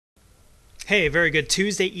Hey, very good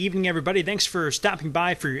Tuesday evening, everybody. Thanks for stopping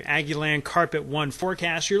by for your Aggieland Carpet 1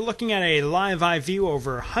 forecast. You're looking at a live eye view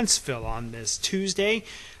over Huntsville on this Tuesday.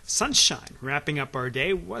 Sunshine wrapping up our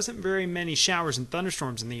day. Wasn't very many showers and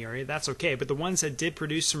thunderstorms in the area. That's okay, but the ones that did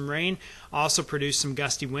produce some rain also produced some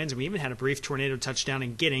gusty winds. We even had a brief tornado touchdown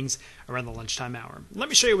in Giddings around the lunchtime hour. Let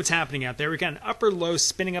me show you what's happening out there. We've got an upper low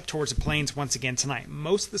spinning up towards the plains once again tonight.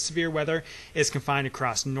 Most of the severe weather is confined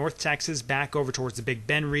across North Texas, back over towards the Big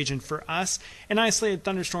Bend region for us. An isolated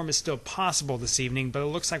thunderstorm is still possible this evening, but it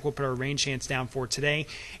looks like we'll put our rain chance down for today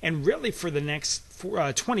and really for the next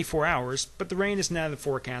 24 hours, but the rain is not in the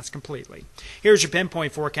forecast completely. Here's your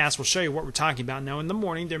PinPoint forecast. We'll show you what we're talking about. Now, in the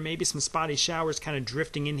morning, there may be some spotty showers kind of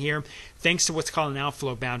drifting in here thanks to what's called an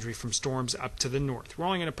outflow boundary from storms up to the north. We're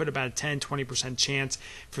only going to put about a 10-20% chance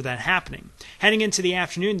for that happening. Heading into the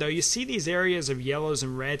afternoon, though, you see these areas of yellows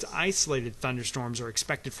and reds. Isolated thunderstorms are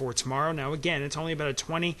expected for tomorrow. Now, again, it's only about a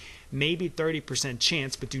 20, maybe 30%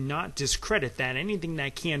 chance, but do not discredit that. Anything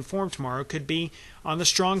that can form tomorrow could be on the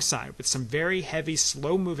strong side with some very heavy,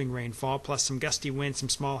 slow-moving rainfall, plus some gusty winds, some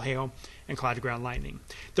small hail, and cloud ground lightning.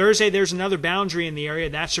 Thursday, there's another boundary in the area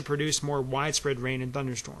that should produce more widespread rain and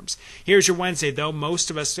thunderstorms. Here's your Wednesday, though.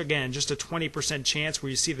 Most of us, again, just a 20% chance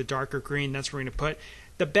where you see the darker green. That's where we're going to put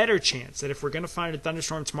the better chance that if we're going to find a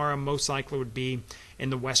thunderstorm tomorrow, most likely would be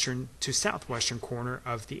in the western to southwestern corner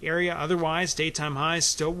of the area. Otherwise, daytime highs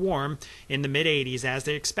still warm in the mid-80s as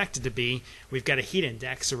they expected to be. We've got a heat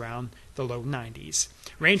index around the low 90s.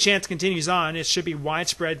 Rain chance continues on. It should be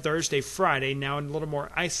widespread Thursday, Friday, now a little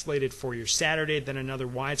more isolated for your Saturday. Then another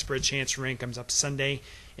widespread chance for rain comes up Sunday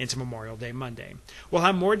into Memorial Day Monday. We'll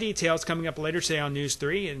have more details coming up later today on News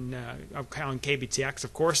 3 and on KBTX,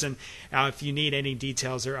 of course. And if you need any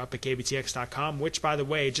details, they're up at kbtx.com, which, by the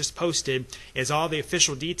way, just posted is all the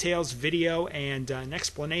official details, video, and an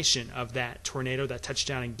explanation of that tornado that touched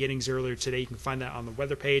down in Giddings earlier today. You can find that on the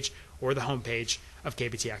weather page or the homepage of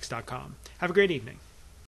kbtx.com. Have a great evening.